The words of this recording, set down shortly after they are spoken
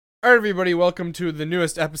Alright, everybody, welcome to the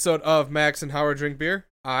newest episode of Max and Howard Drink Beer.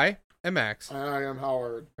 I am Max. I am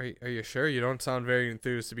Howard. Are you sure? You don't sound very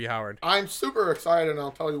enthused to be Howard. I'm super excited, and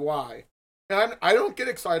I'll tell you why. And I don't get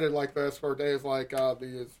excited like this for days like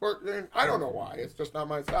these. I don't know why. It's just not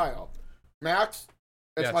my style. Max,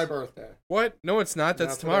 it's Yes. my birthday. What? No, it's not.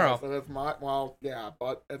 That's tomorrow. It's yeah,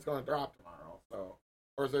 but it's going to drop tomorrow. So,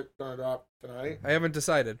 or is it going to drop tonight? I haven't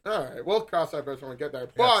decided. All right, we'll cross that bridge when we get there.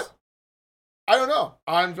 Yes. But I don't know.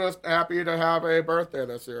 I'm just happy to have a birthday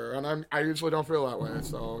this year, and I usually don't feel that way.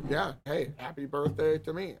 So yeah, hey, happy birthday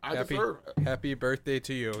to me. I deserve it. Happy birthday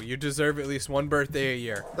to you. You deserve at least one birthday a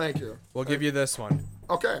year. Thank you. We'll give you this one.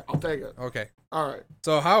 Okay, I'll take it. Okay. All right,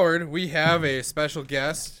 So, Howard, we have a special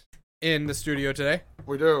guest in the studio today.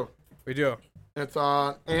 we do. We do. It's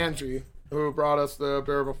Angie who brought us the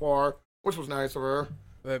beer before, which was nice of her.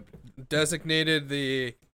 Designated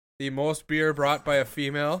the most beer brought by a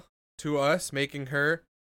female to us, making her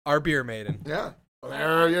our beer maiden. Yeah.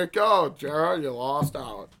 There you go, Jared. You lost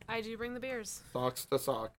out. I do bring the beers. Sucks to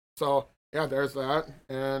suck. So yeah, there's that.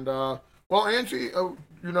 And well, Angie,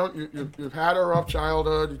 you've had a rough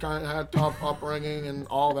childhood. You kind of had tough upbringing and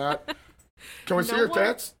all that. Can we see your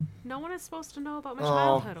tits? No one is supposed to know about my Oh.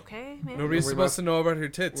 childhood, okay? Man? Nobody's We supposed must- to know about her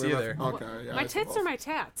tits either. Okay. Yeah, my I tits or suppose. my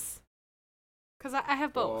tats? Because I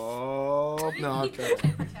have both. Oh no! Okay.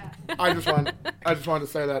 I just wanted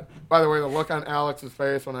to say that. By the way, the look on Alex's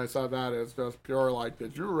face when I said that is just pure. Like,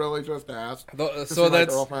 did you really just ask? to So see my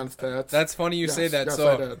that's girlfriend's tits? that's funny you say that. Yes,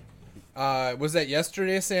 So I did. was that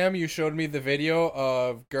yesterday, Sam? You showed me the video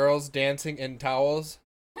of girls dancing in towels,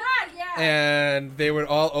 Yeah. and they would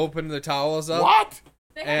all open the towels up. What?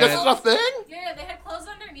 They And- This is a thing? yeah, they had clothes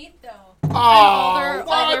underneath though. Oh, All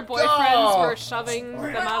their what boyfriends the- were shoving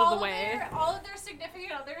But them out of the way. All of their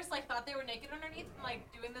significant others like thought they were naked underneath and like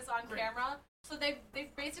doing this on camera. So they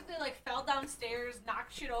basically like fell downstairs,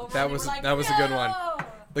 knocked shit over. That and they was- were like, that was a good one. "No!"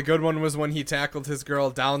 The good one was when he tackled his girl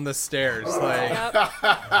down the stairs. Like, Yep.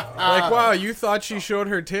 like, wow, you thought she showed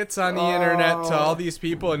her tits on the internet to all these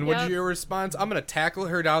people, and what's Yep. your response? I'm gonna tackle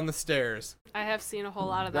her down the stairs. I have seen a whole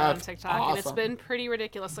lot of that on That's TikTok, and it's awesome. been pretty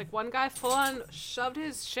ridiculous. Like, one guy full on shoved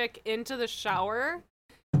his chick into the shower,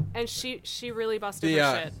 and she really busted The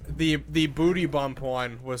her shit. the booty bump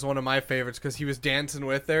one was one of my favorites because he was dancing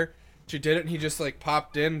with her. She did it, and he just like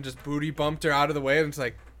popped in, and just booty bumped her out of the way, and it's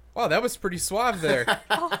like, wow, that was pretty suave there.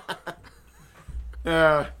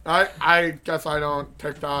 Yeah, I guess I don't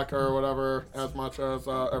TikTok or whatever as much as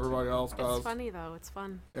everybody else does. It's funny, though. It's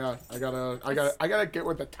fun. Yeah, I gotta get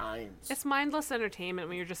with the times. It's mindless entertainment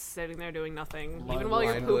when you're just sitting there doing nothing. Even Mindless. while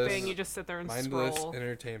you're Mindless- pooping, you just sit there and Mindless scroll.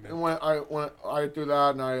 entertainment. And when I do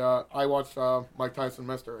that and I watch Mike Tyson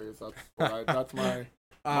Mysteries. That's my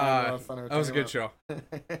mindless That was a good entertainment. show.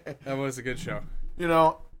 That was a good show. You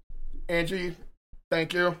know, Angie,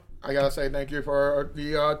 thank you. I gotta say thank you for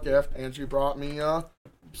the gift. Angie brought me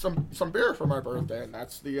some beer for my birthday, and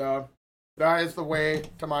that's that is the way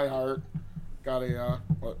to my heart. Got a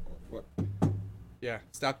what? Yeah,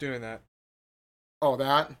 stop doing that. Oh,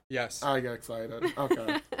 that Yes, I get excited.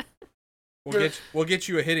 Okay, we'll get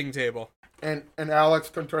you a hitting table. and Alex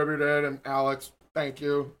contributed, and Alex, thank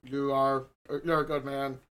you. You're a good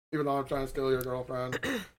man, even though I'm trying to steal your girlfriend.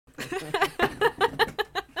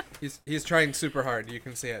 He's trying super hard. You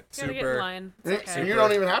can see it. Gotta get in Super. line. And It's okay. you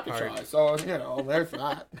don't even have to Hard. try, so there's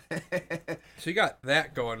that. So you got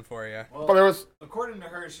that going for you. Well, But it was according to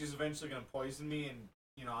her, she's eventually gonna poison me, and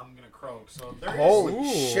I'm gonna croak. So there is. holy Ooh.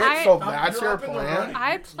 shit! So I- that's your You're up in the plan? running.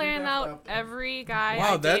 I You plan have out to- every guy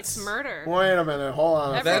Wow, I that's- date's murder. Wait a minute, hold on.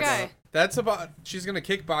 Every That's guy. that's about. She's gonna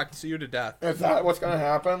kickbox you to death. Is that what's gonna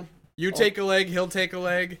happen? You take a leg, he'll take a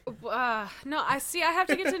leg. No, I have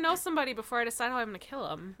to get to know somebody before I decide how I'm gonna kill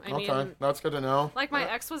him. I Okay, mean, that's good to know. like my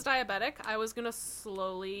ex was diabetic, I was gonna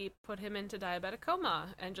slowly put him into diabetic coma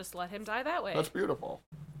and just let him die that way. That's beautiful.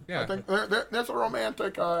 I Yeah. think there's a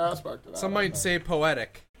romantic aspect to that. Some I might think. say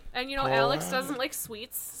poetic. And Alex doesn't like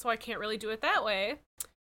sweets, so I can't really do it that way.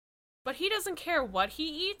 But he doesn't care what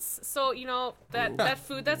he eats, so that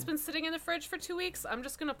food that's been sitting in the fridge for 2 weeks, I'm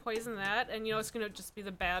just gonna poison that, and it's gonna just be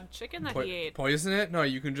the bad chicken that he ate. Poison it? No,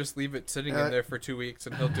 you can just leave it sitting Uh, in there for 2 weeks,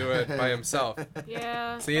 and he'll do it by himself.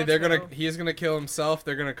 Yeah. See, that's he's gonna kill himself.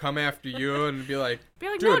 They're gonna come after you and be like, be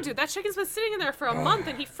like, no, Dude. dude, that chicken's been sitting in there for a month,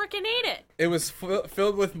 and he freaking ate it. it was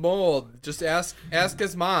filled with mold. Just ask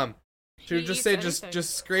his mom. She would He just eats say, anything.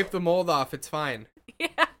 just scrape the mold off. It's fine.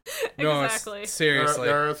 Yeah, No, exactly. seriously.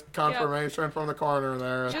 There's confirmation from the corner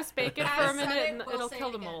there. Just bake it I for a said minute, it, and we'll it'll say kill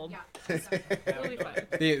it the again. mold. Yeah, It'll be fine.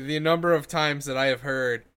 The number of times that I have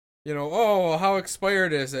heard, oh, how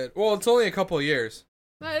expired is it? Well, it's only a couple of years.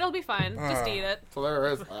 It'll be fine. Just Ah. eat it. So there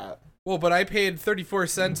is that. Well, but I paid 34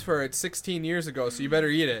 cents for it 16 years ago, so you better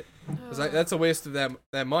eat it. 'Cause that's a waste of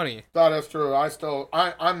that money. That is true.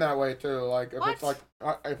 I'm that way too. Like if What? it's like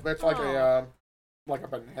Oh. like a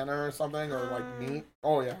banana or something or like meat.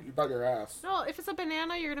 Oh yeah, you bet your ass. No, if it's a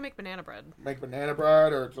banana, you're gonna make banana bread. Make banana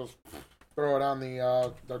bread or just throw it on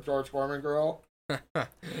the George Foreman grill.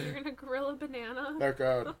 You're gonna grill a banana. They're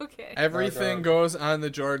good. Okay. Everything God. goes on the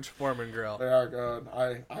George Foreman grill. They are good.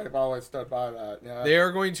 I've always stood by that. Yeah. They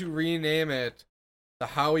are going to rename it the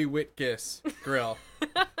Howie Whitkiss grill.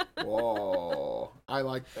 Whoa. I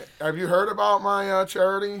like that. Have you heard about my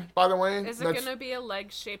charity, by the way? Is it gonna be a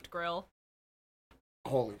leg-shaped grill?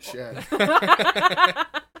 Holy shit.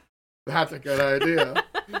 That's a good idea.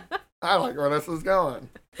 I like where this is going.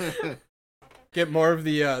 Get more of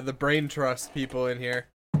the brain trust people in here.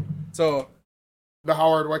 So The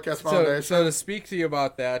Howard Whitkiss Foundation. So to speak to you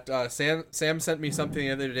about that, Sam sent me something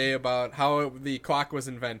the other day about how the clock was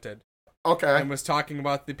invented. Okay. And was talking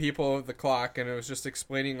about the people of the clock, and it was just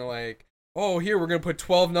explaining like, oh, here we're gonna put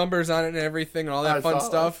 12 numbers on it and everything and all that fun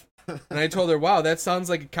stuff. And I told her, wow, that sounds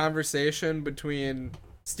like a conversation between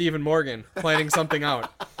Steve and Morgan planning something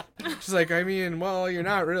out. She's like, I mean, well, you're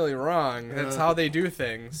not really wrong. That's how they do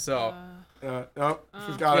things. So Nope,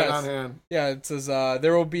 she's got it Yes. on hand. yeah, it says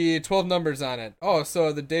there will be 12 numbers on it. Oh,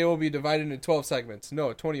 so the day will be divided into 12 segments.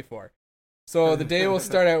 No, 24. So the day will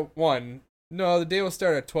start at 1. No, the day will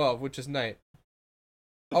start at 12, which is night.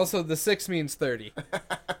 Also, the 6 means 30.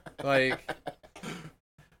 Like,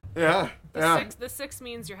 Yeah. Yeah. The six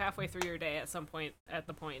means you're halfway through your day at some point. At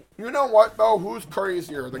the point. You know what, though? Who's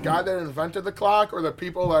crazier? The guy that invented the clock or the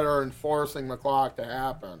people that are enforcing the clock to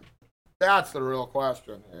happen? That's the real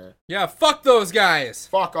question here. yeah, fuck those guys.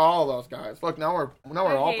 Fuck all those guys. Look, now we're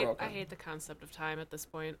all broken. I hate the concept of time at this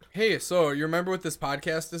point. Hey, so you remember what this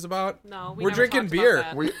podcast is about? No, We're never drinking talked beer.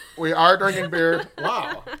 about that. We are drinking beer.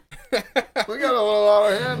 Wow. We got a little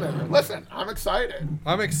out of hand there. Listen, I'm excited.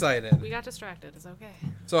 I'm excited. We got distracted. It's okay.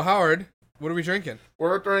 So, Howard, what are we drinking?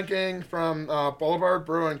 We're drinking from Boulevard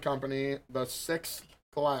Brewing Company, the 6th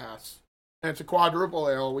glass. And it's a quadruple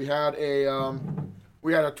ale. We had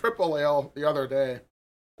a triple ale the other day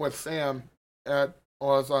with Sam. It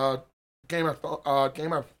was Game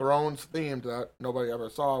of Thrones themed that nobody ever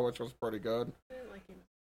saw, which was pretty good.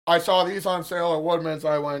 I saw these on sale at Woodman's.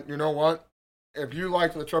 I went, you know what? If you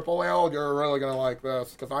liked the triple ale, you're really gonna like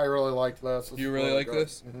this because I really liked this. This You is really like good.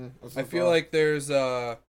 this? Mm-hmm. I feel like there's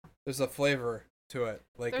a flavor to it.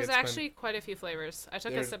 Like There's it's actually quite a few flavors. I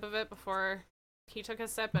took a There's- sip of it before he took a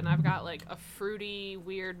sip, and I've got like a fruity,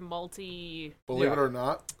 weird, malty. Believe Yeah. it or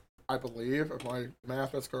not, I believe if my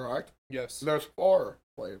math is correct, yes. there's 4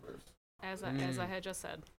 flavors. As I had just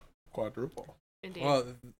said. Quadruple. Indeed. Well,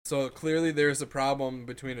 so clearly there's a problem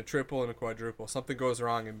between a triple and a quadruple. Something goes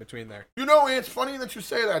wrong in between there. You know, it's funny that you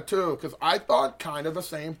say that too, because I thought kind of the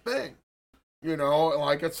same thing. You know,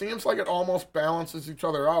 like it seems like it almost balances each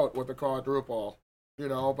other out with the quadruple. You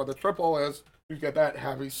know, but the triple is you get that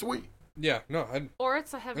heavy sweet. Yeah, no, or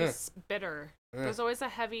it's a heavy Yeah. Bitter. Yeah. There's always a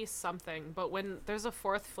heavy something, but when there's a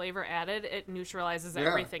 4th flavor added, it neutralizes Yeah.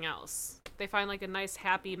 everything else. They find like a nice,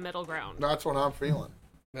 happy middle ground. That's what I'm feeling.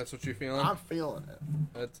 that's what you're feeling. I'm feeling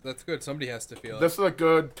it. That's good. Somebody has to feel it. This is a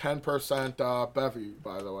good 10% bevy,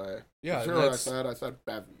 by the way. Yeah, You hear what I that's said? I said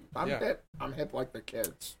bevy. I'm Yeah. hip. I'm hip like the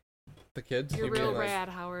kids. the kids. You're You mean real like- rad,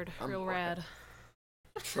 Howard. I'm Real rad.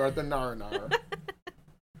 Shred the nar.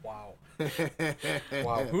 Wow.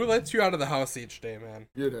 Wow. Who lets you out of the house each day, man?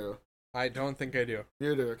 You do. I don't think I do.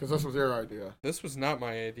 You do, because this was your idea. This was not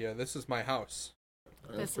my idea. This is my house.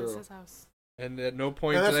 That's This true. is his house. And at no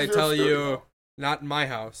point And did this I is your tell you, studio. not in my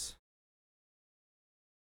house.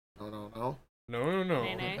 No. No, no, no.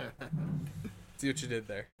 Nay, nay. See what you did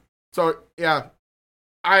there. So, yeah.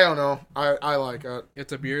 I don't know. I like it.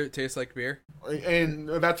 It's a beer that tastes like beer. And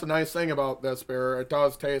that's a nice thing about this beer. It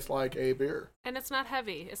does taste like a beer. And it's not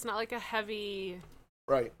heavy. It's not like a heavy,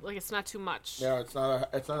 Right. like it's not too much. Yeah, it's not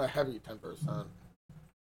a heavy 10%.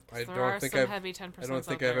 I There don't are think some I've heavy 10%. I don't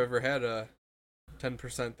think I've ever had a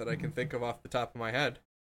 10% that I can think of off the top of my head.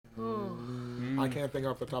 I can't think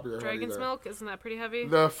off the top of your Dragon's head either. milk, isn't that pretty heavy?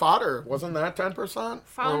 The fodder, wasn't that 10%?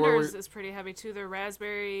 Founders is pretty heavy too. The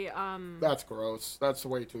raspberry, That's gross. That's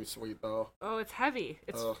way too sweet, though. oh, it's heavy.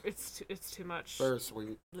 Ugh. It's too much. Very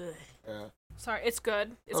sweet. Blech. Yeah. Sorry, it's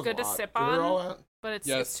good. It's That was good a to lot. sip Did you hear all on, that? but it's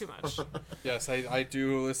Yes. too much. Yes, I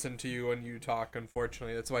do listen to you when you talk.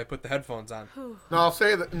 Unfortunately, that's why I put the headphones on. No, I'll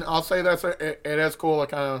say this. It is cool to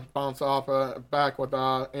kind of bounce off back with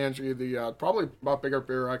Angie, the probably a bigger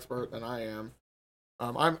beer expert than I am.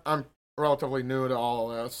 I'm relatively new to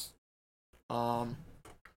all of this.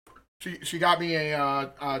 she got me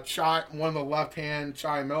a chai, one of the left-hand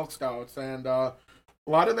chai milk stouts, and a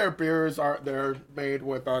lot of their beers they're made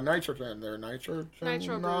with nitrogen. They're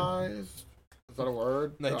nitrogenized. Is that a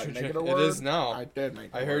word? Did I make Nitrogen. it a It word? is now. I did make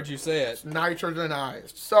it. I heard you say it. It's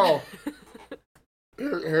nitrogenized. So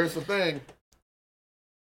here's the thing.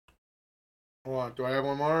 Hold on. Do I have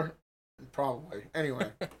one more? Probably.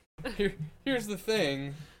 Anyway. Here's the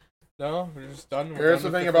thing. No, we're just done. Here's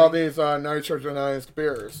the thing about these nitrogenized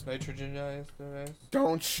beers. Nitrogenized.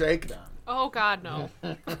 Don't shake them. Oh God, no.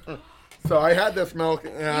 So I had this milk.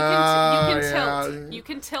 You can tilt. You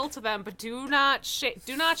can tilt them, but do not shake.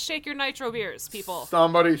 Do not shake your nitro beers, people.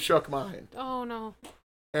 Somebody shook mine. Oh no.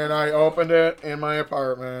 And I opened it in my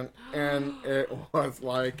apartment, and it was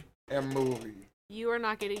like a movie. You are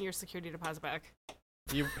not getting your security deposit back.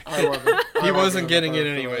 He wasn't getting it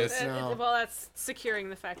anyways. No. Well, that's securing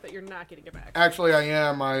the fact that you're not getting it back. Actually, I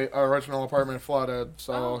am. My original apartment flooded,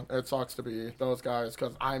 so it sucks to be those guys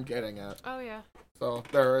because I'm getting it. Oh yeah. So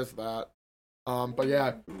there is that. But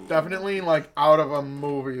yeah, definitely like out of a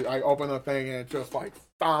movie. I open the thing and it's just like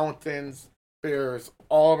fountains, beers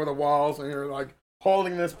all over the walls, and you're like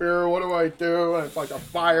holding this beer. What do I do? And it's like a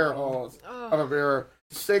fire hose of a beer.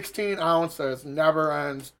 16 ounces, never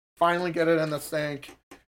ends. Finally get it in the sink.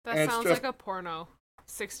 That sounds like a porno.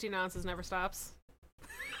 16 ounces never stops.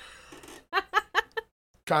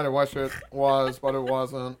 Kind of wish it was, but it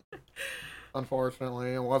wasn't.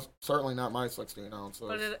 Unfortunately, it was certainly not my 16 ounces.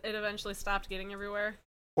 But it eventually stopped getting everywhere.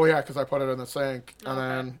 Well, yeah, because I put it in the sink, and Okay.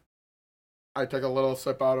 then I took a little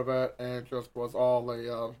sip out of it, and it just was all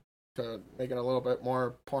the, to make it a little bit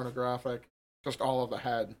more pornographic, just all of the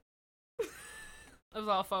head. It was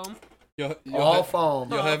all foam. All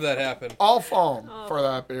foam. You'll have that happen. All foam Oh. for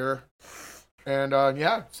that beer. And,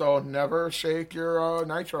 yeah, so never shake your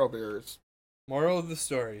nitro beers. Moral of the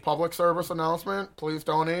story. Public service announcement, please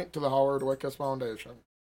donate to the Howard Wickus Foundation.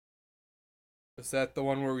 Is that the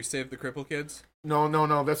one where we save the cripple kids?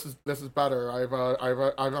 No, this is better.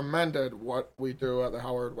 I've amended what we do at the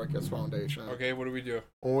Howard Wickus Foundation. Okay, what do we do?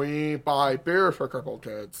 We buy beer for crippled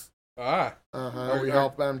kids. Ah, We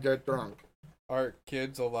help them get drunk. are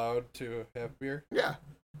kids allowed to have beer? Yeah.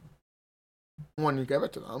 When you give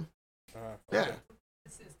it to them. Okay. Yeah.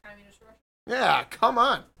 This is communist Russia. Yeah, come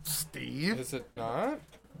on, Steve. Is it not?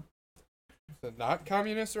 Is it not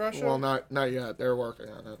communist Russia? Well, not yet. They're working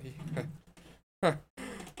on it.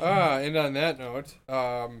 And on that note,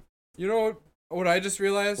 you know what I just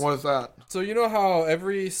realized? What is that? So you know how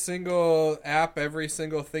every single app, every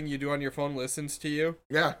single thing you do on your phone listens to you?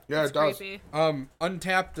 Yeah, It's it does. creepy.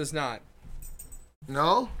 Untapped does not.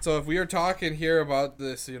 No? So if we are talking here about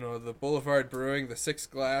this, you know, the Boulevard Brewing, the 6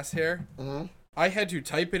 glass here, Mm-hmm. I had to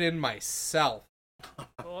type it in myself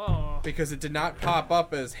Oh. because it did not pop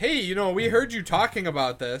up as, hey, you know, we heard you talking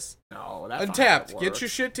about this. No, that's Untapped, get your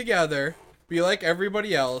shit together. Be like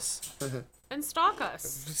everybody else. And stalk us.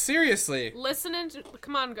 Seriously. Listen and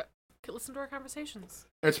come on, listen to our conversations.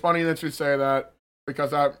 It's funny that you say that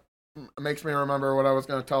because that makes me remember what I was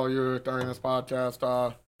going to tell you during this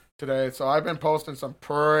podcast today. So I've been posting some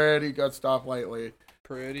pretty good stuff lately.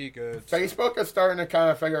 Pretty good. Facebook is starting to kind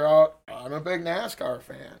of figure out I'm a big NASCAR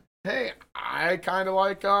fan. Hey, I kind of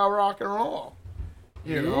like rock and roll.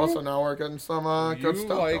 You know, so now we're getting some good You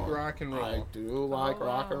stuff. like going. rock and roll. I do like Oh,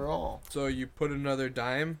 rock wow. and roll. So you put another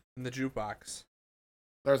dime in the jukebox.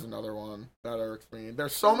 There's another one that irks me.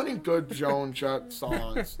 There's so many good Joan Jett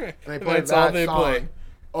songs. And they play That's that all they song play.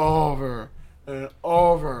 over and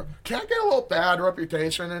over. Can I get a little bad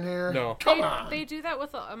reputation in here? No. Come on. They do that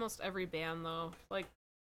with almost every band, though. Like,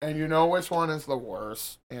 And you know which one is the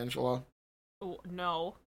worst, Angela? oh,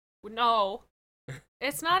 no.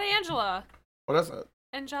 It's not Angela. What is it?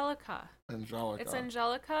 Angelica. Angelica. It's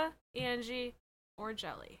Angelica, Angie, or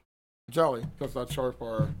Jelly. Jelly, because that's short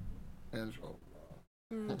for Angela.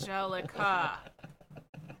 Angelica.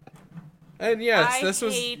 And yes, I this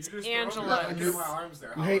was. hate You just Angela. throw me my arms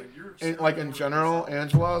there, You hate, Howard. You're like in general,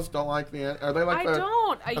 Angelas don't like the. Are they like I the?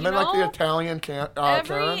 don't. Are You they like the know, Italian every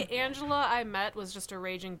Karen? Angela I met was just a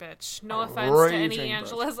raging bitch. No A offense to any raging bitch.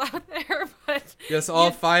 Angelas out there, but Yes, all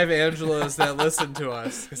you- 5 Angelas that listen to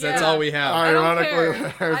us. Because that's Yeah. all we have. I don't Ironically,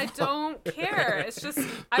 care. there's- I don't care. It's just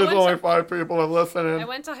I There's only went 5 people that listen. I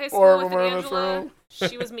went to high 4 school of with them an are in this Angela. room.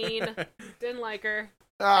 She was mean. Didn't like her.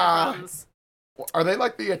 Ah, Problems. are they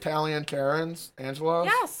like the Italian Karens, Angelas?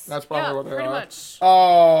 Yes. That's probably yeah, what they pretty are. much.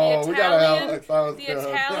 Oh, The we gotta Italian- have that was The good.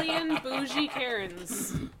 Italian bougie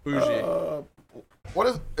Karens. Bougie.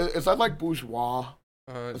 What is that like bourgeois?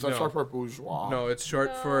 Is that No. short for bourgeois? No, it's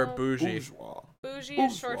short for No. bougie. Bourgeois. Bougie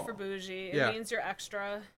is short Bourgeois. for bougie. It Yeah. means you're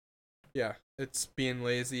extra. Yeah, it's being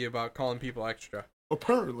lazy about calling people extra.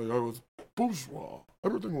 apparently I was bourgeois.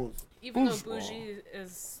 Everything was Even though bourgeois. bougie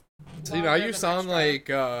is. See, now longer you than sound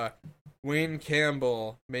extra. like Wayne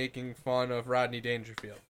Campbell making fun of Rodney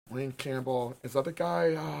Dangerfield. Wayne Campbell. Is that the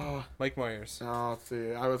guy? Mike Myers. No, let's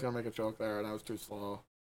see. I was going to make a joke there, and I was too slow.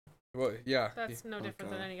 Well, yeah. That's no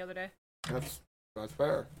different than Okay. any other day. That's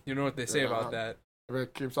fair. You know what they say Yeah. about that. If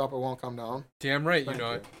it keeps up, it won't come down. Damn right, you Thank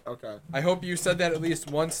know it. Okay. I hope you said that at least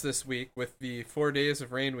once this week with the 4 days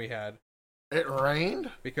of rain we had. It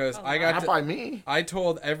rained? Because Oh, I wow. got Not to, by me. I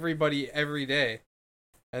told everybody every day.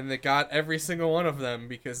 And they got every single one of them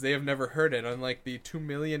because they have never heard it, unlike the 2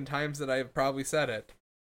 million times that I have probably said it.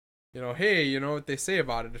 You know, hey, you know what they say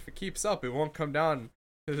about it? If it keeps up, it won't come down.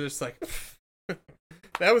 It's just like,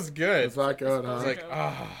 that was good. It's that good, I huh? was like, joke.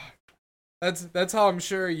 ah. That's how I'm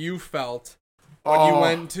sure you felt when Oh, you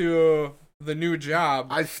went to the new job.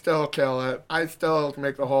 I still kill it. I still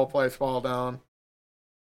make the whole place fall down.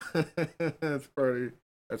 It's pretty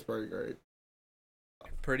great.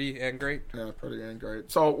 Pretty and great. Yeah, pretty and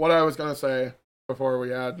great. So what I was gonna say before we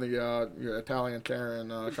had the your Italian Karen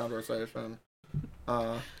conversation,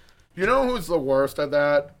 you know who's the worst at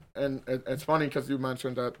that? And it's funny because you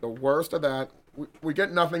mentioned that the worst of that. We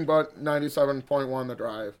get nothing but 97.1 The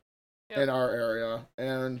Drive Yep. in our area,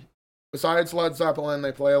 and besides Led Zeppelin,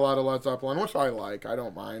 they play a lot of Led Zeppelin, which I like. I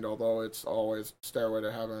don't mind, although it's always Stairway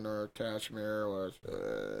to Heaven or Kashmir or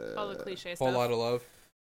All the cliche Whole stuff. lot of love.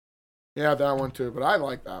 yeah, that one too. But I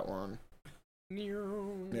like that one.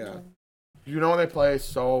 Yeah. You know they play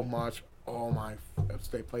so much. Oh my!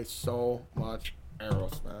 They play so much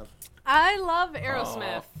Aerosmith. I love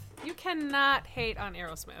Aerosmith. You cannot hate on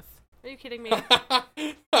Aerosmith. Are you kidding me?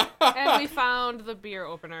 And we found the beer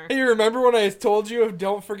opener. Hey, you remember when I told you,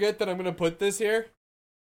 don't forget that I'm going to put this here?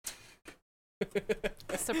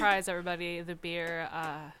 Surprise, everybody. The beer.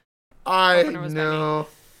 I Opener was by me. know.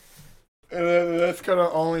 This could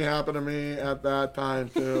have only happened to me at that time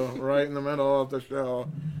too, right in the middle of the show.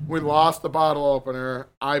 We lost the bottle opener.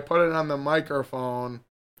 I put it on the microphone.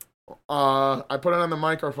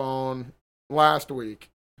 Last week,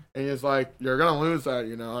 and he's like, "You're gonna lose that,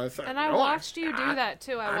 you know." I said, And I "No, watched you do that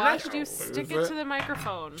too. I I'm not watched gonna you lose stick it. it to the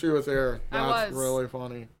microphone. She was here. I That's was. really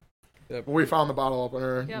funny. Yep. We found the bottle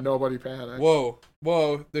opener. Yep. Nobody panicked.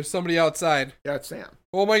 Whoa, there's somebody outside. Yeah, it's Sam.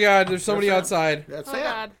 Oh my god, there's somebody Sam. outside. Yeah, it's Oh Sam.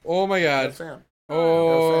 God. Oh my It's god. Sam.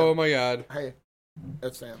 Oh Sam. my god. Hey,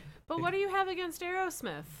 it's Sam. But what do you have against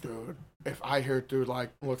Aerosmith? Dude, if I hear dude like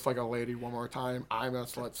looks like a lady one more time, I'm gonna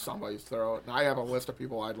slit somebody's throat. And I have a list of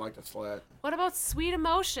people I'd like to slit. What about Sweet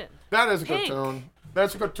Emotion? That is a Pink. good tune.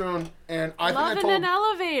 That's a good tune. And I Love think in I an told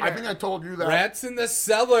Elevator. I think I told you that. Rats in the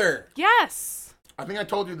cellar. Yes. I think I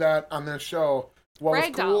told you that on this show. What was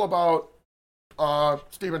Ragdoll. cool about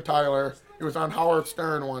Steven Tyler, he was on Howard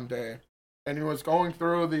Stern one day, and he was going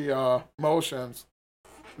through the motions.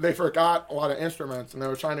 They forgot a lot of instruments, and they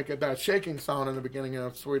were trying to get that shaking sound in the beginning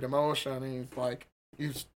of Sweet Emotion, and he's like,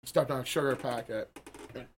 you stepped on a sugar packet.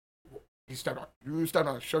 You stepped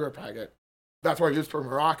on a sugar packet. That's what I used for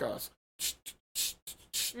maracas.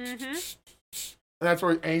 Mm-hmm. And that's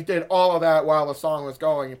where and he did all of that while the song was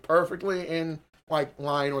going, perfectly in like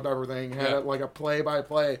line with everything. Had Yeah. it like a play by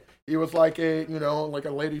play. He was like like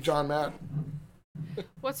a Lady John Madden.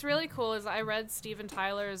 What's really cool is I read Steven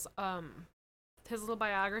Tyler's his little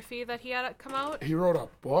biography that he had come out. He wrote a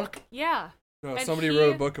book. Yeah. No, And somebody he-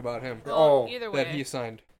 wrote a book about him Well, Oh, either way. that he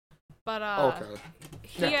signed. But Okay.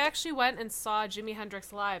 he Yeah. actually went and saw Jimi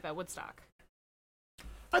Hendrix live at Woodstock.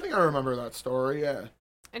 I think I remember that story. Yeah.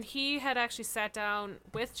 And he had actually sat down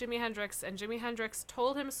with Jimi Hendrix, and Jimi Hendrix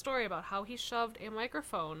told him a story about how he shoved a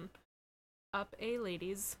microphone up a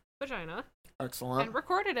lady's vagina Excellent. and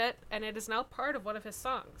recorded it, and it is now part of one of his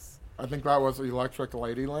songs. I think that was Electric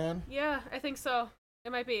Ladyland. Yeah, I think so.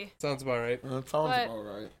 It might be. Sounds about right. That sounds But- about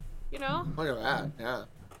right. You know? Look at that. Yeah.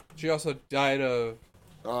 She also died of,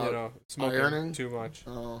 smoking ironing? too much.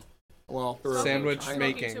 Well, through a Sandwich vagina.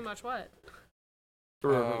 making. Smoking too much what?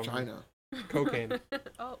 Through a Um, vagina. Cocaine.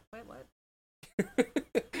 Oh, wait, what?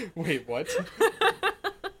 Wait, what?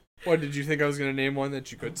 What, did you think I was going to name one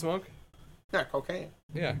that you could smoke? Yeah, cocaine.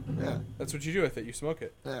 Yeah, Yeah. that's what you do with it. You smoke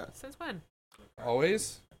it. Yeah. Since when?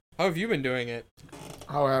 Always? How have you been doing it?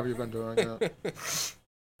 How have you been doing it?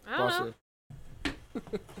 I don't Bless know. you.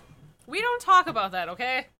 We don't talk about that,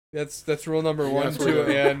 okay? That's rule number Yes, 1, we 2,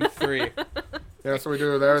 do. and 3. Yes, we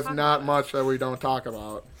do. There's talk not about much that we don't talk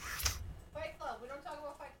about. Fight Club. We don't talk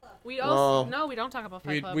about Fight Club. We also No. no, we don't talk about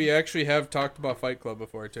Fight Club. We actually have talked about Fight Club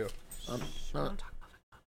before, too. We don't talk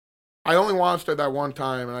about I only watched it that one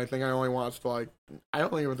time, and I think I only watched I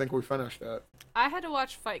don't even think we finished it. I had to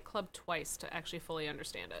watch Fight Club twice to actually fully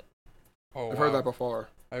understand it. Oh, I've heard wow. that before.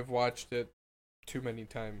 I've watched it Too many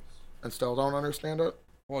times. And still don't understand it?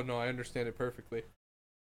 Well, no, I understand it perfectly.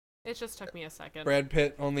 It just took me a second. Brad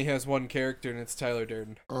Pitt only has one character, and it's Tyler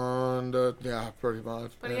Durden. And, yeah, pretty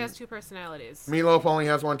much. But he has 2 personalities. Meatloaf only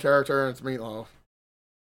has one character, and it's Meatloaf.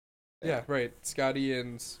 Yeah, right. Scotty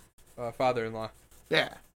Ian's father-in-law.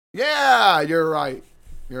 Yeah. Yeah, you're right.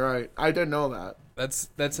 You're right. I did know that.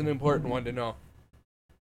 That's an important one to know.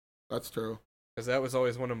 That's true. Because that was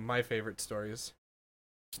always one of my favorite stories.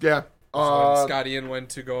 Yeah. So when Scotty Ian went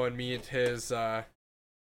to go and meet his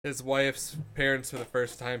wife's parents for the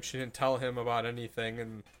first time, she didn't tell him about anything,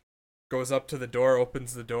 and goes up to the door,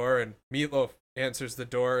 opens the door, and Meatloaf answers the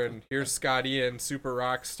door, and here's Scotty Ian, super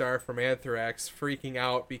rock star from Anthrax, freaking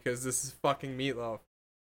out because this is fucking Meatloaf.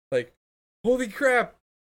 Like, holy crap!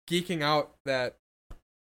 Geeking out that,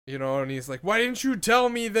 you know, and he's like, why didn't you tell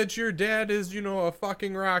me that your dad is, you know, a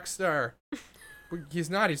fucking rock star? He's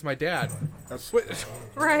not, he's my dad.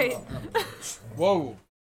 Right. Whoa.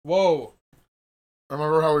 Whoa.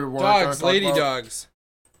 Remember how we weren't Dogs, lady dogs.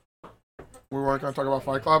 We weren't going to talk about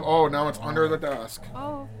Fight Club? Oh, now it's under the desk.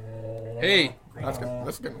 Oh. Hey.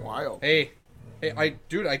 This is getting wild. Hey,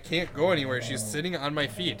 dude, I can't go anywhere. She's sitting on my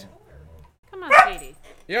feet. Come on, sweetie.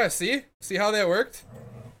 Yeah, see? See how that worked?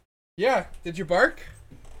 Yeah, did you bark?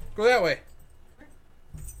 Go that way.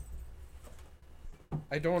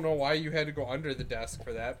 I don't know why you had to go under the desk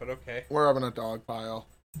for that, but okay. We're having a dog pile.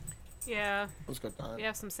 Yeah. It was a good time. We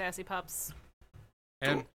have some sassy pups.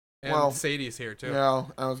 And Well, Sadie's here, too. Yeah,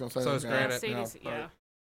 I was going to say So that. is Granite. Sadie's, but yeah.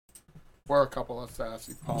 We're a couple of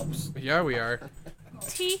sassy pups. Yeah, we are.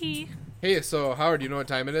 Tee-hee. Hey, so, Howard, do you know what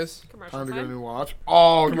time it is? Commercial Time to get a time. new watch.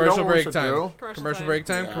 Oh, Commercial you know what we break should time. do? Commercial break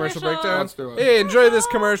time? Yeah. Commercial Commercial. breakdown? Let's do it. Hey, enjoy this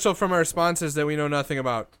commercial from our sponsors that we know nothing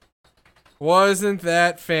about. Wasn't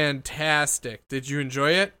that fantastic? Did you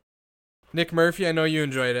enjoy it? Nick Murphy, I know you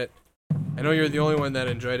enjoyed it. I know you're the only one that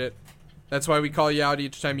enjoyed it. That's why we call you out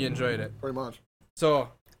each time you enjoyed it. Pretty much. So,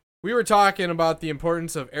 we were talking about the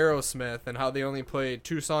importance of Aerosmith and how they only played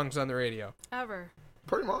 2 songs on the radio. Ever.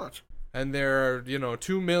 Pretty much. And there are,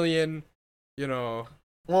 2 million, Well,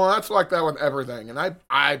 that's like that with everything, and I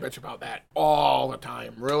bitch about that all the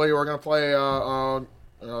time. Really, we're gonna play all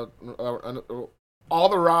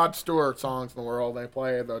the Rod Stewart songs in the world. They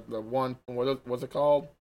play the one. What's it called?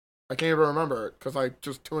 I can't even remember it because I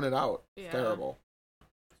just tune it out. It's Yeah. terrible.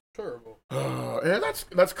 Terrible. And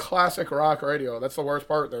that's classic rock radio. That's the worst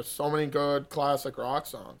part. There's so many good classic rock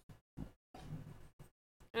songs.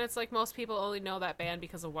 And it's like most people only know that band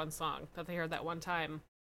because of one song that they heard that one time.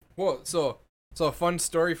 Well, so a fun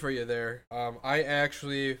story for you there. I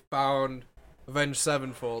actually found Avenged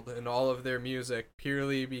Sevenfold and all of their music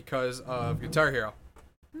purely because of Guitar Hero.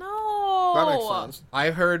 No. That makes sense.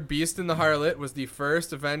 I heard Beast in the Harlot was the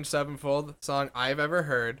first Avenged Sevenfold song I've ever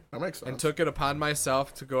heard, That makes sense. and took it upon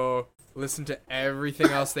myself to go listen to everything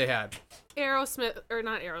else they had. Aerosmith, or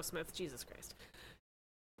not Aerosmith, Jesus Christ.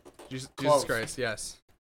 Jesus Close. Christ, yes.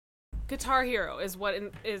 Guitar Hero is what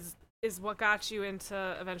is what got you into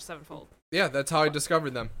Avenged Sevenfold. Yeah, that's how I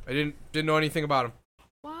discovered them. I didn't know anything about them.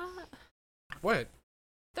 What? What?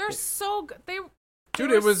 They're so good. Dude,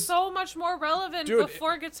 They it were was so much more relevant Dude,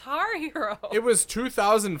 before Guitar Hero. it was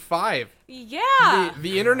 2005. Yeah.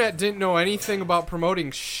 The internet didn't know anything about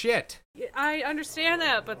promoting shit. I understand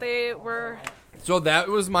that, but they were. So that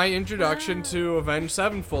was my introduction to Avenged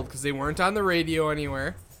Sevenfold, because they weren't on the radio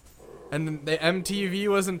anywhere. And the MTV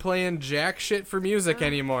wasn't playing jack shit for music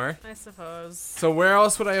anymore. I suppose. So where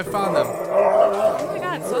else would I have found them? Oh my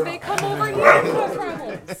god, so they come over here and cause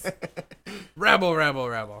problems. Rebel, rebel,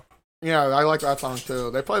 rebel. Yeah, I like that song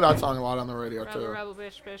too. They play that song a lot on the radio Rebel, too. rebel,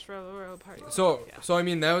 bish, bish, rebel, rebel, party. So Yeah. I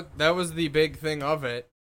mean, that was the big thing of it,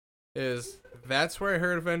 is that's where I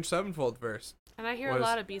heard Avenged Sevenfold first. And I hear was- a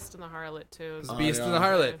lot of Beast and the Harlot too. It's so- Beast yeah. and the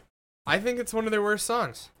Harlot. I think it's one of their worst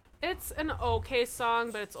songs. It's an okay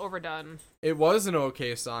song, but it's overdone. It was an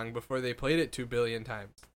okay song before they played it 2 billion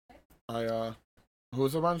times.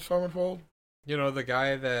 Who's Avenged Sevenfold? You know, the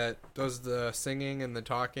guy that does the singing and the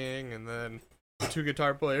talking, and then 2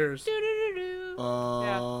 guitar players. Doo-doo-doo-doo.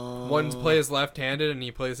 One plays left-handed and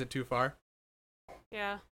he plays it too far.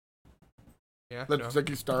 Yeah. Yeah, The no.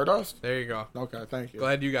 Ziggy Stardust? There you go. Okay, thank you.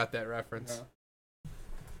 Glad you got that reference.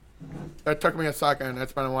 That took me a second.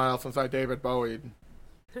 It's been a while since I David Bowie.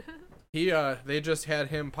 They just had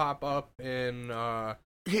him pop up in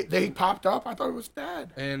They popped up? I thought he was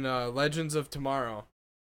dead. Legends of Tomorrow.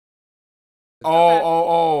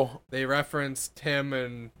 Oh. They referenced him,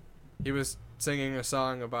 and he was singing a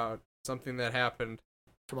song about something that happened.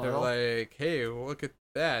 They're Tomorrow. like, hey, look at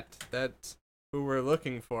that. That's who we're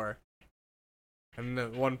looking for. And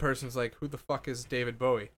then one person's like, who the fuck is David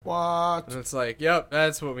Bowie? What? And it's like, yep,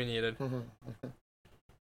 that's what we needed.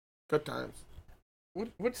 Good times.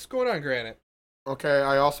 What's going on, Granite? Okay,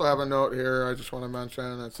 I also have a note here. I just want to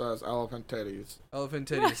mention. It says elephant titties. Elephant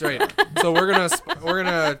titties, right? So we're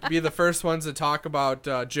gonna be the first ones to talk about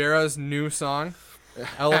Jera's new song,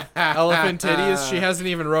 Elephant Titties. She hasn't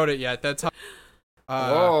even wrote it yet. That's how.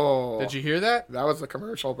 Whoa! Did you hear that? That was the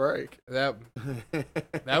commercial break. That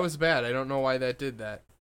was bad. I don't know why that did that.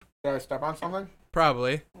 Did I step on something?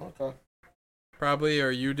 Probably, Okay.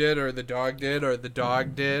 or you did, or the dog did, or the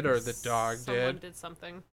dog did, or the dog Someone did. did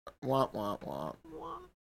something. Womp womp womp.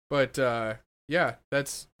 But yeah,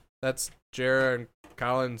 that's Jera and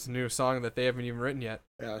Colin's new song that they haven't even written yet.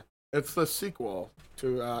 Yeah, it's the sequel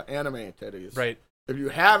to Anime Titties. Right. If you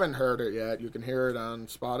haven't heard it yet, you can hear it on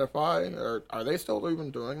Spotify. Or are they still even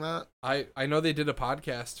doing that? I know they did a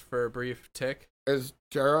podcast for a brief tick. Is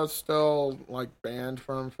Jera still like banned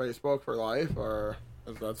from Facebook for life, or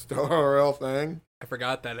is that still a real thing? I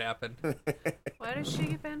forgot that happened. Why did she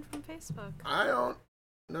get banned from Facebook? I don't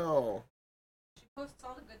know. She posts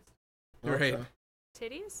all the good stuff. Right. Okay.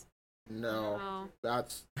 Titties? No, Oh.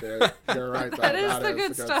 that's you're right. That is the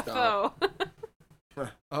good stuff, though.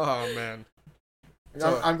 Oh man.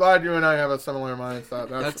 I'm glad you and I have a similar mindset.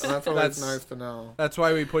 That's always that's- nice to know. That's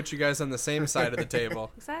why we put you guys on the same side of the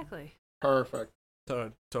table Exactly. Perfect.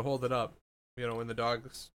 to hold it up. You know, when the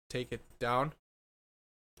dogs take it down.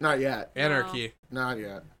 Not yet. Anarchy. Not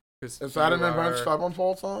yet. 'Cause Is that you an Avenged are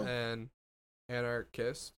Sevenfold song? an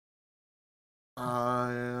anarchist.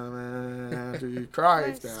 I am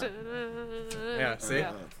Antichrist. Yeah, see?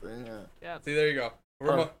 Yeah. Yeah. Yeah. See, there you go.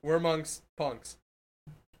 We're amongst punks.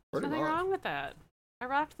 Pretty Nothing much. wrong with that. I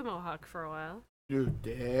rocked the mohawk for a while. You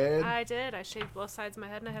did? I did. I shaved both sides of my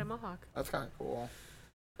head and I had a mohawk. That's kind of cool.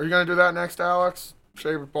 Are you going to do that next, Alex?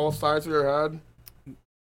 Shave both sides of your head?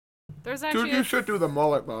 There's actually Dude, you should do the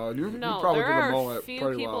mullet, bud. You no. probably There do the are mullet a few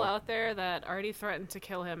pretty people well. out there that already threatened to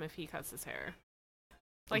kill him if he cuts his hair.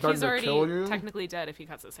 Like Threatened he's to already kill you? technically dead if he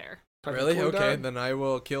cuts his hair. Really? Technically Okay, dead? then I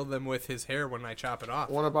will kill them with his hair when I chop it off.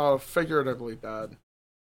 What about figuratively dead?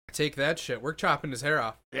 Take that shit. We're chopping his hair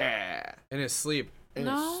off Yeah. in his sleep. In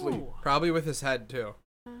no. his sleep. Probably with his head, too.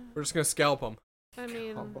 We're just going to scalp him. I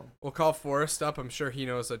mean, We'll call Forrest up. I'm sure he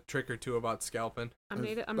knows a trick or two about scalping. I'm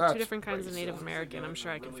That's two different kinds of crazy. Native American. I'm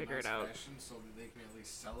sure I can figure it out. So that they can at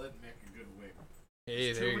least sell it and make a good wig.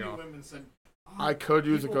 Hey, there Too you many go. women said, "Oh, I could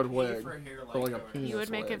use a people good pay wig for hair for like a yours." penis. You would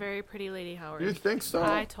make a wig. very pretty lady, Howard. You think so?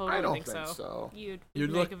 I totally I don't think so. You'd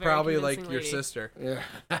You'd make look a very probably like convincing your lady. sister.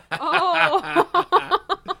 Yeah.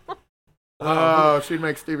 Oh. Oh, she'd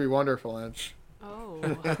make Stevie Wonder flinch. Oh.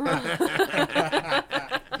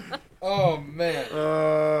 Oh, man.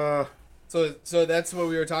 So that's what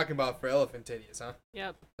we were talking about for elephant titties, huh?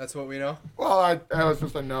 Yep. That's what we know? Well, that was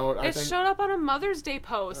just a note. I It think showed up on a Mother's Day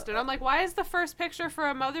post, and I'm like, why is the first picture for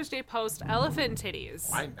a Mother's Day post elephant titties?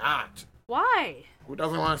 why not? Why? Who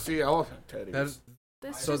doesn't want to see elephant titties? That is,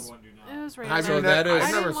 This So- was, One do not. it was Have random. you So that ne- is- I've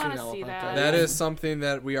I never didn't seen want to see elephant that. titties. that is something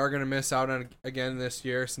that we are going to miss out on again this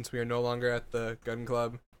year since we are no longer at the gun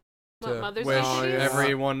club. What, To Mother's wish Day Oh, titties? yeah.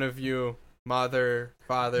 every one of you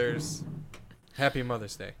fathers, happy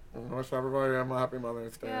Mother's Day. I wish everybody a happy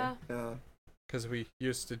Mother's Day. Yeah. Yeah. Because we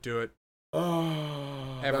used to do it.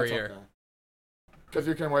 Oh, Every year. Because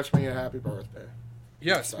you can wish me a happy birthday.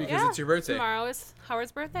 Yes, because Yeah, it's your birthday. Tomorrow is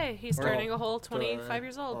Howard's birthday. He's Or turning a whole 25 today,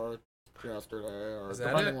 years old. Or yesterday, or Is that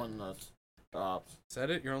depending it? when this stops. Is that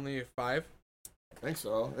it? You're only 5? I think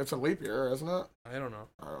so. It's a leap year, isn't it? I don't know.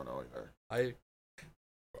 I don't know either.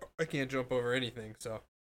 I can't jump over anything, so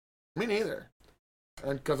Me neither.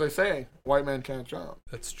 And because they say white men can't jump.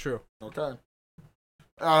 that's true. Okay. And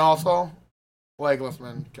also, legless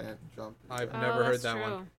men can't jump. I've Oh, never heard that's that true.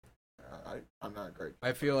 one. I'm not great.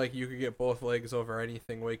 I feel like you could get both legs over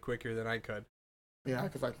anything way quicker than I could. Yeah,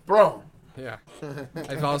 because I throw. Yeah.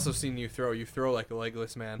 I've also seen you throw. You throw like a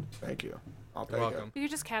legless man. Thank you. I'll You're take welcome. You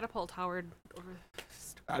could just catapult Howard over, it.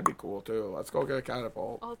 That'd be cool too. Let's go get a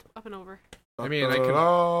catapult. all up and over. I mean, I can.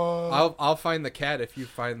 Ta-da! I'll find the cat if you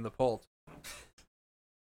find the pult.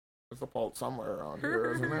 There's a pult somewhere around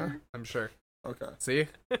here, isn't there? I'm sure. Okay. See?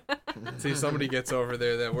 See, somebody gets over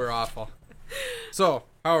there that we're awful. So,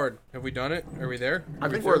 Howard, have we done it? Are we there? I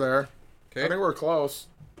think we're there. I Okay. think we're close.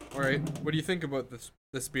 All right. What do you think about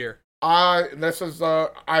this beer? This is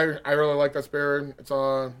I really like this beer.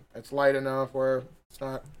 It's light enough where it's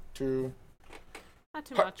not too Not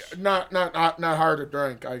too much. not hard to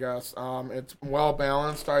drink, I guess. It's well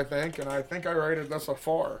balanced, I think, and I think I rated this a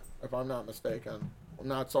 4, if I'm not mistaken,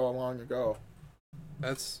 not so long ago.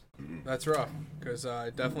 That's rough because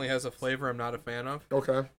it definitely has a flavor I'm not a fan of.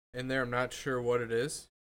 Okay. in there. I'm not sure what it is.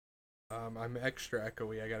 I'm extra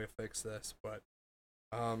echoey. I gotta fix this, but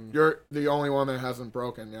You're the only one that hasn't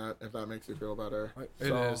broken yet. If that makes you feel better. it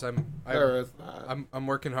is. There is that. I'm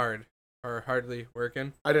working hard, or hardly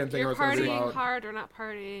working. I didn't think You're it was going to be partying loud. hard or not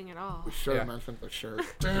partying at all. We should have Yeah. mentioned the shirt.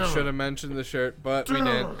 Should have mentioned the shirt, but we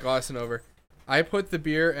didn't. Glossing over. I put the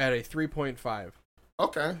beer at a 3.5.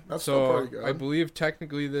 Okay, that's still So pretty good. I believe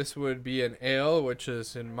technically this would be an ale, which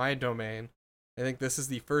is in my domain. I think this is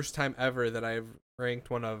the first time ever that I've ranked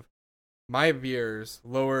one of my beers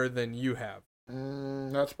lower than you have.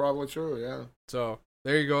 That's probably true, yeah. So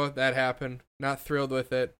there you go. That happened. Not thrilled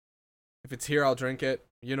with it. If it's here, I'll drink it.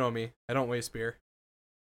 You know me. I don't waste beer.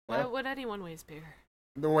 Why Well, would anyone waste beer?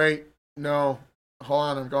 no. Hold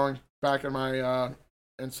on, I'm going back in my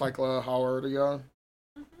Encyclopedia.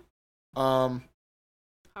 How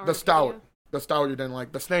The are stout. you? The stout you didn't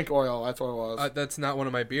like. The snake oil, that's what it was. That's not one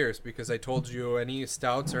of my beers because I told you any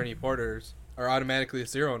stouts or any porters are automatically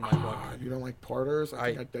 0 in my book. You don't like porters?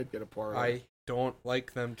 I think I did get a porter. I don't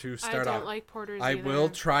like them to I start don't out. like porters I either. will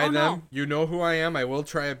try Oh, them. no. You know who I am. I will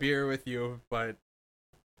try a beer with you, but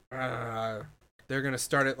they're gonna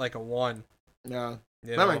start at like a 1. Yeah, You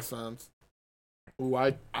that know? makes sense. Ooh, I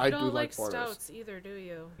You do don't like like porters. stouts either, do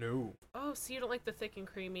you? No, Oh, so you don't like the thick and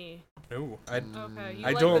creamy. no. Okay, you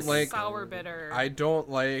I like don't the like- sour bitter. I don't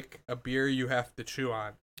like a beer you have to chew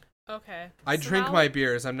on. Okay. I So drink now- my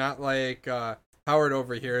beers. I'm not like Howard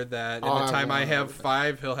over here that in I'll the have time I one have everything.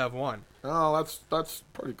 5, he'll have 1. Oh, that's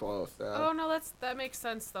pretty close. Yeah. Oh no, that makes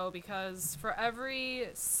sense though, because for every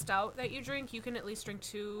stout that you drink, you can at least drink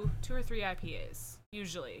two or three IPAs,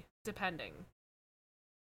 usually, depending.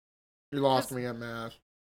 You lost me at math.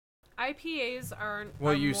 IPAs are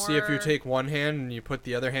Well, are you see if you more- take one hand and you put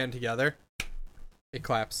the other hand together, it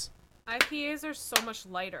claps. IPAs are so much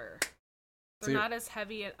lighter. They're See- not as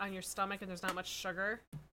heavy on your stomach, and there's not much sugar.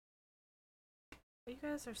 You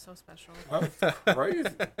guys are so special. That was crazy.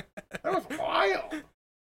 That was wild.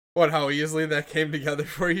 What? How easily that came together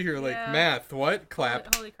for you? You're like Yeah. math. What?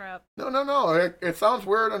 Clap. Holy crap. No. It sounds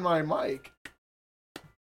weird on my mic.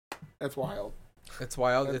 It's wild. It's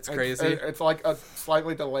wild. It's crazy. It's like a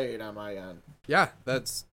slightly delayed on my end. Yeah,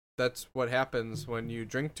 that's what happens when you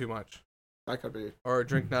drink too much That could be. or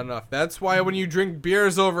drink not enough. That's why when you drink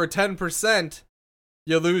beers over 10%,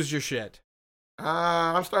 you lose your shit.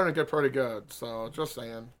 I'm starting to get pretty good, so just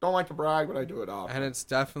saying. Don't like to brag, but I do it often. And it's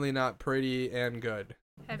definitely not pretty and good.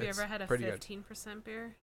 Have you It's ever had a pretty good. 15%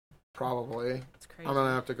 beer? Probably. It's crazy. I'm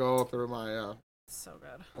gonna have to go through my It's so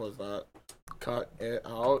good. what was that? Cut it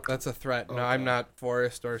out. That's a threat. No, Okay. I'm not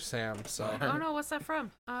Forrest or Sam, so. Oh no, what's that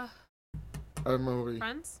from? A movie.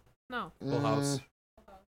 Friends? No. Full House.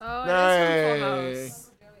 Oh, it is from Full Nay. House.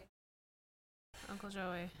 Uncle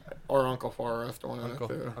Joey. Or Uncle Forrest, one of the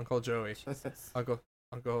two. Uncle Joey. Uncle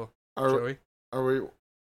Are, Joey. are we?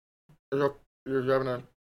 You're having a?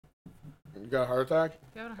 You got a heart attack?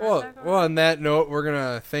 You having a heart attack? Well, on that note, we're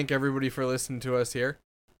gonna thank everybody for listening to us here.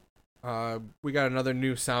 We got another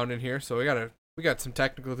new sound in here, so we got some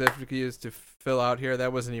technical difficulties to fill out here.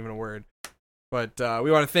 That wasn't even a word. But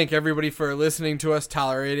we want to thank everybody for listening to us,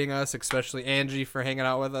 tolerating us, especially Angie for hanging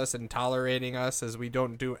out with us and tolerating us as we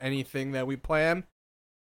don't do anything that we plan.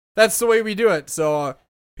 That's the way we do it. So, on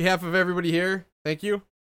behalf of everybody here, thank you.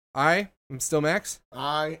 I'm still Max.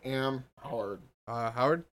 I am Howard.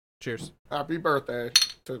 Howard, cheers. Happy birthday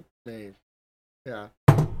to me. Yeah.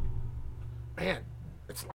 Man,